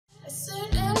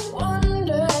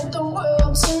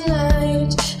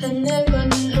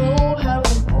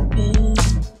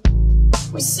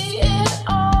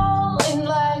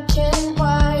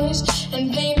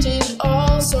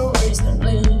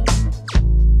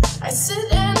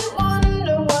sit and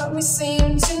wonder what we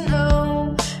seem to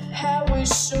know, how we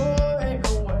sure it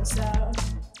all works out.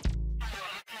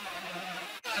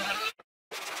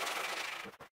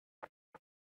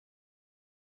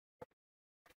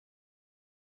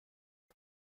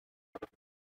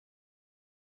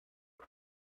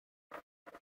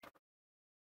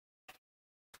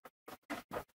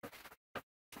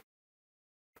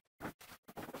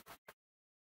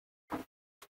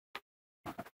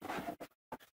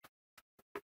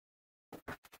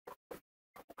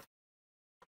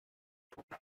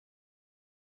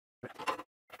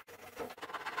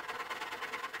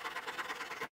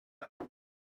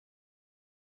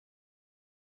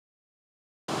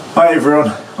 Hi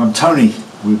everyone, I'm Tony.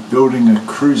 We're building a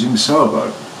cruising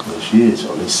sailboat. Well, she is,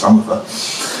 or at least some of her.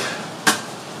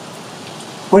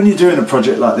 When you're doing a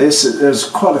project like this, there's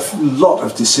quite a lot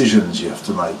of decisions you have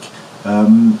to make.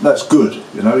 That's good,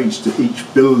 you know,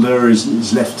 each builder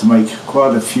is left to make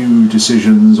quite a few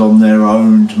decisions on their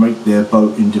own to make their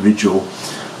boat individual.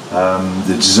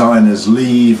 The designers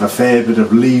leave a fair bit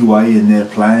of leeway in their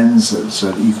plans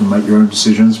so that you can make your own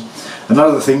decisions. And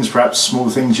other things, perhaps small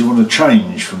things you want to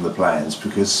change from the plans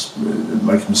because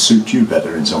make them suit you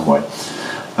better in some way.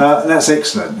 That's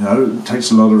excellent, you know, it takes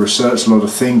a lot of research, a lot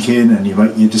of thinking, and you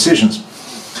make your decisions.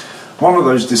 One of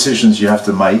those decisions you have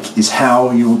to make is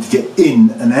how you want to get in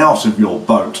and out of your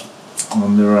boat.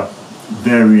 And there are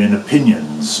varying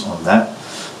opinions on that.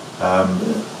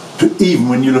 Even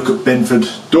when you look at Benford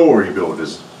dory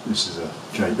builders, this is a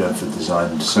Jay Benford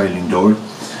designed sailing dory.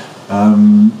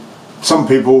 Some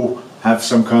people have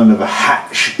some kind of a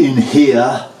hatch in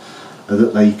here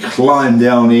that they climb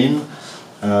down in,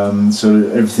 so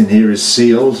everything here is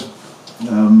sealed.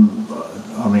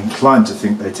 I'm inclined to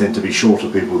think they tend to be shorter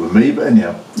people than me, but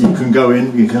anyhow, you can go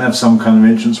in, you can have some kind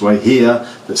of entranceway here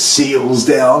that seals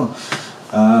down.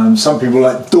 Some people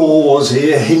like doors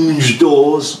here, hinged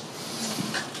doors.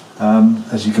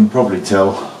 As you can probably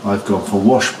tell, I've gone for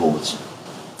washboards.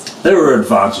 There are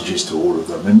advantages to all of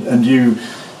them, and you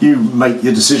make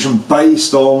your decision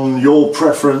based on your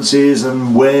preferences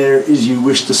and where it is you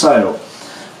wish to sail.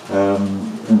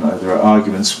 You know, there are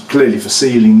arguments clearly for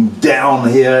sealing down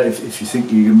here if you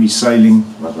think you're going to be sailing,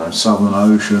 I don't know, Southern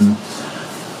Ocean,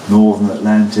 Northern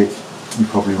Atlantic. You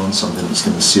probably want something that's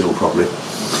going to seal properly.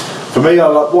 For me, I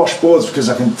like washboards because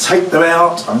I can take them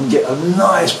out, I can get a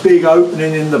nice big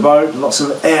opening in the boat, lots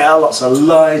of air, lots of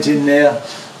light in there.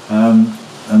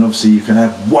 And obviously you can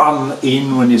have one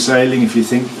in when you're sailing if you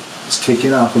think it's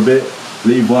kicking up a bit,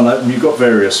 leave one open. You've got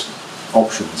various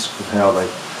options of how they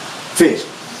fit.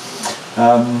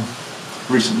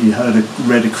 Recently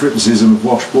read a criticism of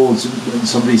washboards and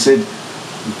somebody said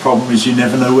the problem is you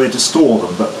never know where to store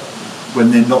them, but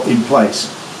when they're not in place.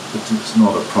 But it's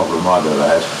not a problem I've ever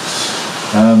had.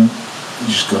 You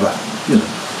just got to, you know,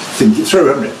 think it through,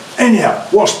 haven't you? Anyhow,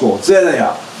 washboards, there they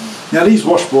are. Now these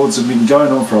washboards have been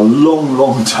going on for a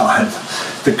long time.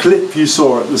 The clip you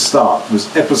saw at the start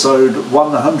was episode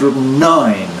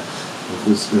 109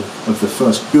 of the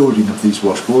first building of these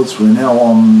washboards. We're now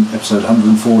on episode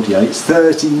 148,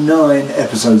 39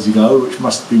 episodes ago, which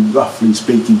must be roughly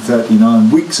speaking 39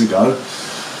 weeks ago.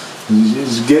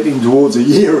 It's getting towards a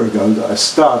year ago that I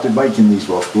started making these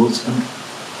washboards, and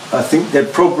I think they're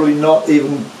probably not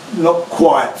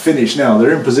quite finished now.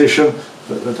 They're in position,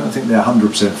 but I don't think they're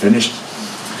 100% finished.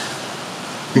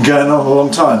 Been going on a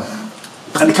long time.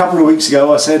 And a couple of weeks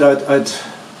ago I said I'd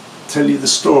tell you the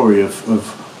story of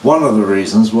one of the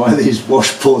reasons why these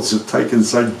washboards have taken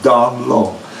so darn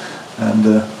long. And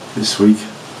this week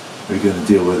we're going to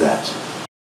deal with that.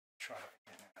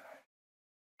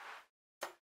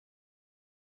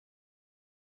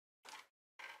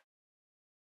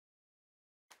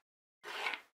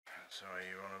 So where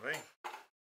you want to be?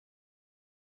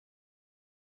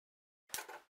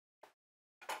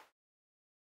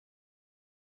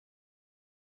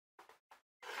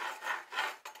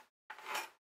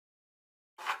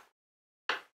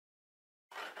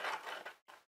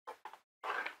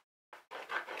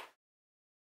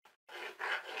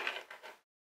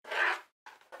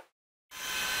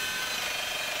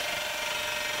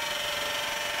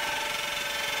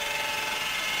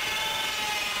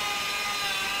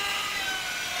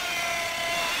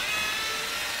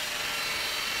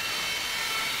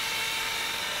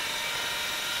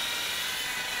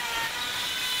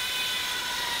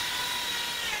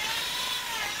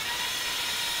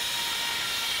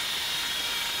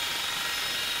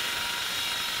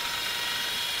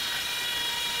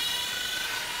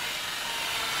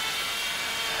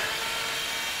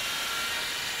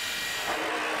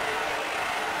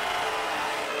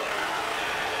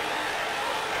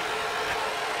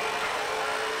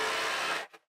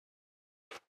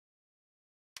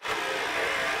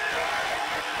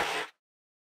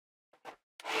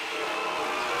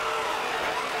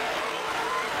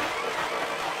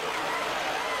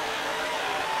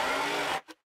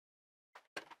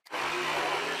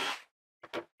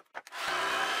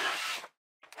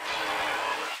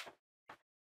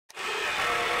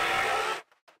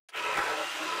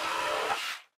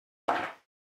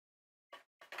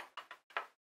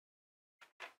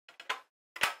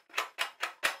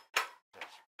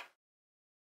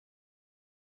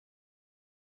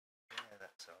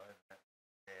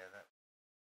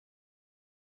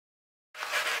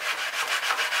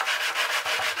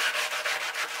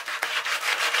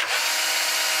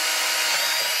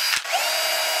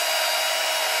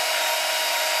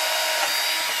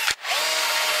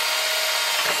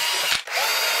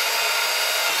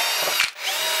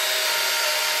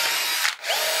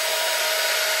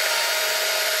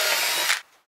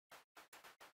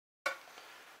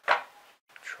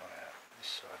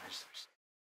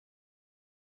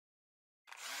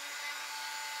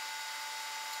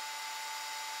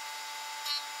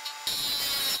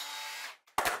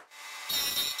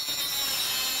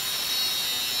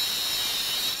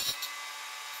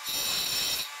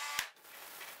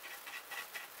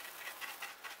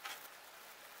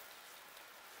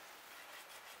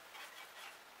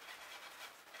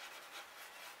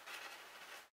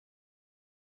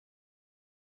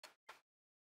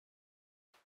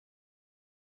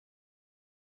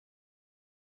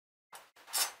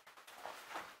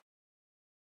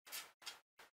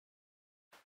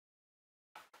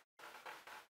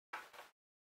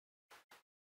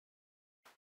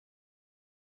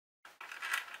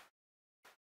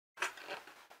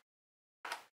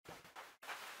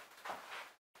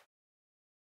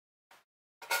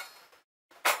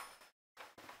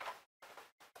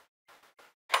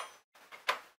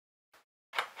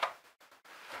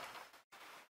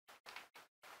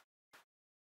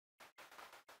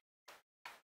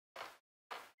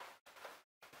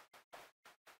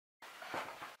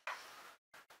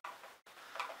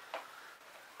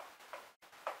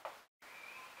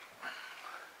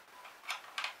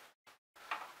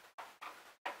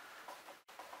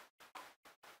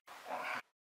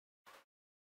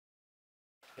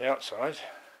 the outside.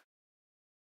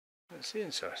 That's the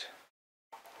inside.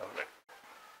 Lovely.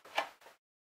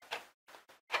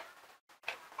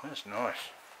 That's nice.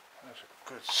 That's a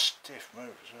good stiff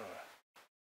move as well.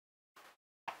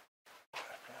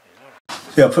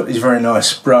 Yeah, I put these very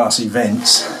nice brass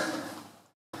vents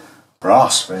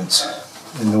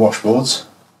in the washboards.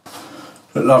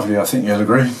 Look lovely, I think you'll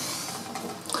agree.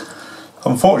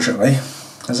 Unfortunately,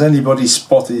 has anybody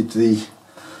spotted the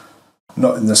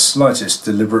not in the slightest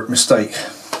deliberate mistake?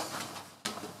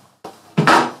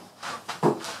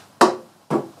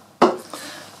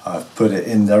 I've put it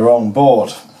in the wrong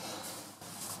board.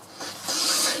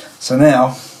 So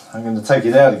now I'm going to take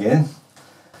it out again.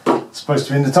 It's supposed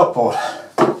to be in the top board.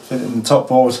 Fit it in the top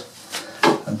board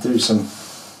and do some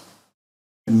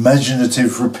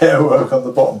imaginative repair work on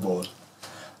the bottom board.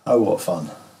 Oh, what fun.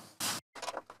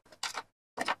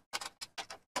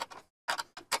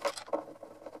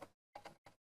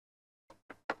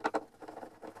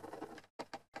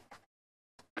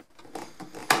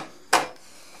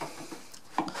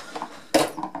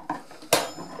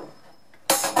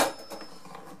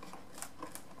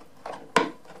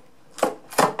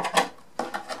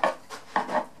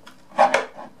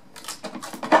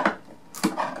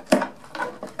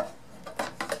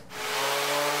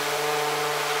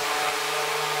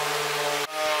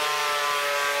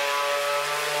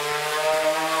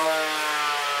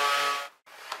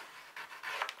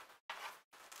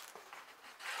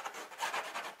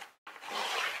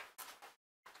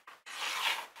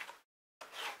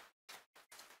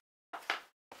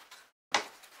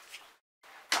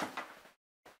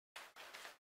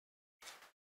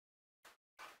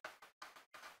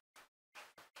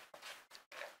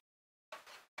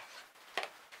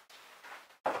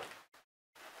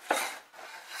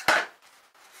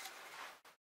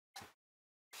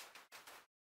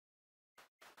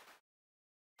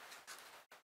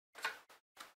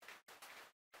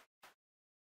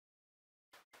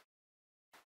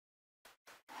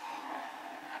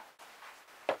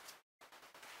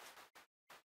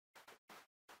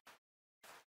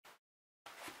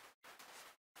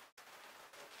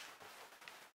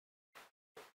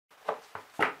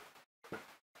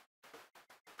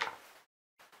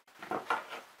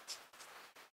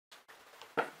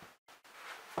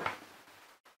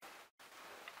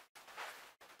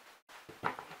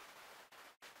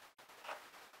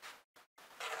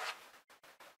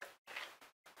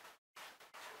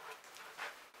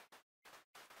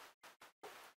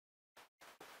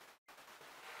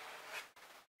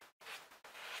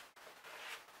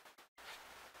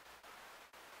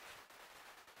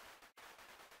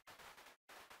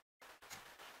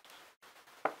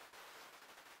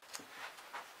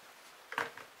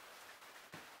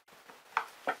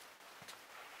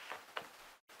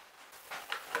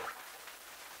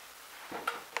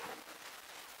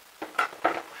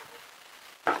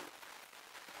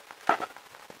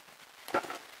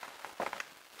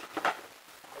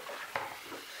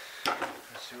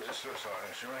 See what this looks like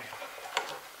then, shall we?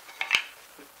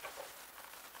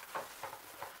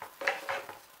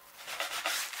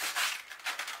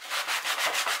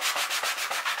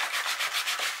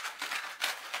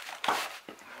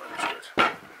 That looks good.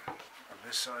 On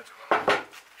this side.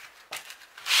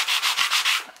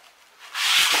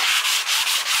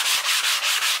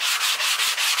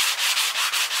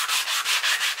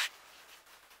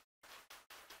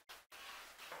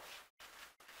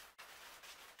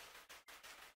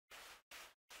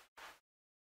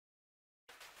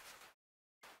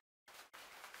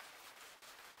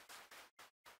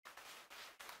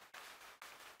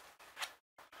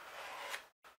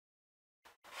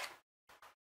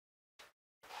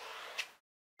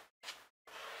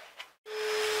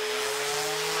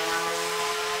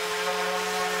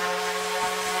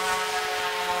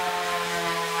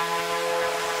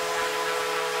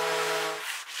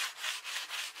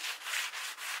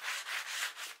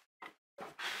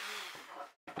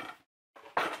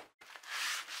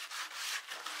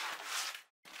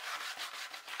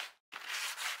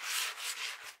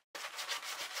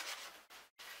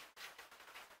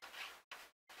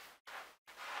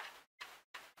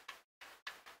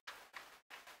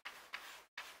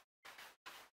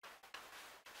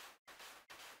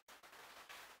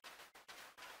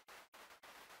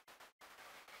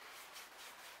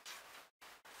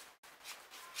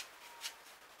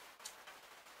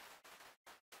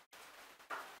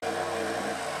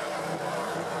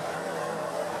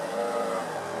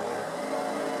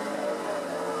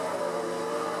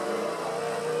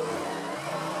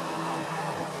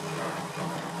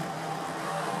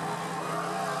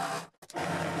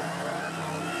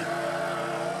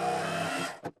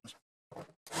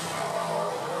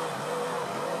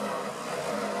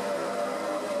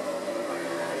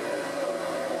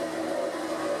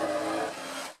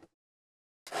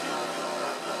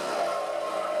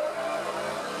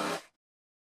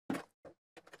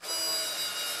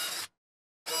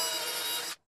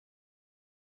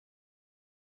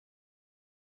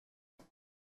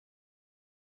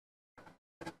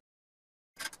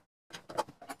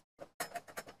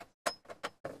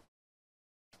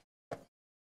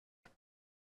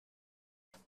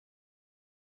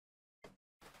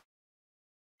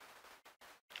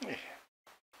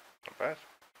 bad.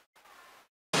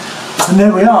 And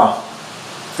there we are.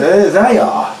 There they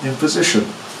are in position.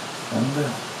 And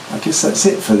I guess that's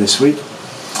it for this week.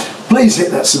 Please hit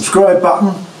that subscribe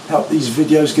button. Help these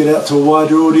videos get out to a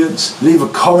wider audience. Leave a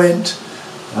comment.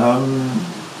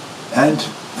 And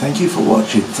thank you for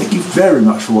watching. Thank you very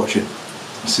much for watching.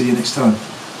 I'll see you next time.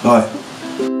 Bye.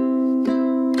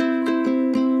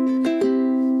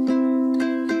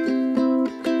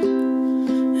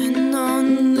 And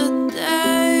on the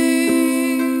day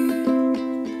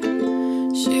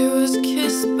she was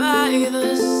kissed by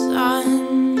the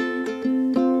sun,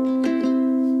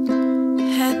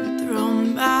 head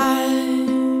thrown back,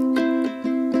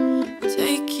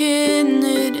 taking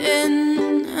it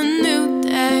in, a new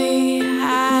day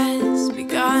has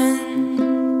begun.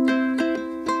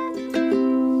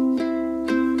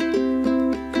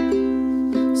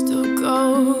 Still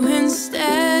going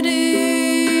steady,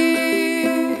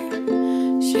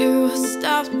 she was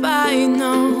stopped by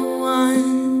no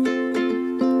one.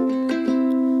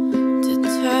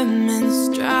 Determined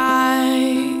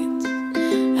strides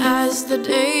as the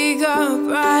day got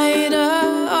brighter,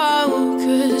 oh,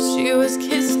 'cause she was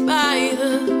kissed by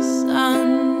the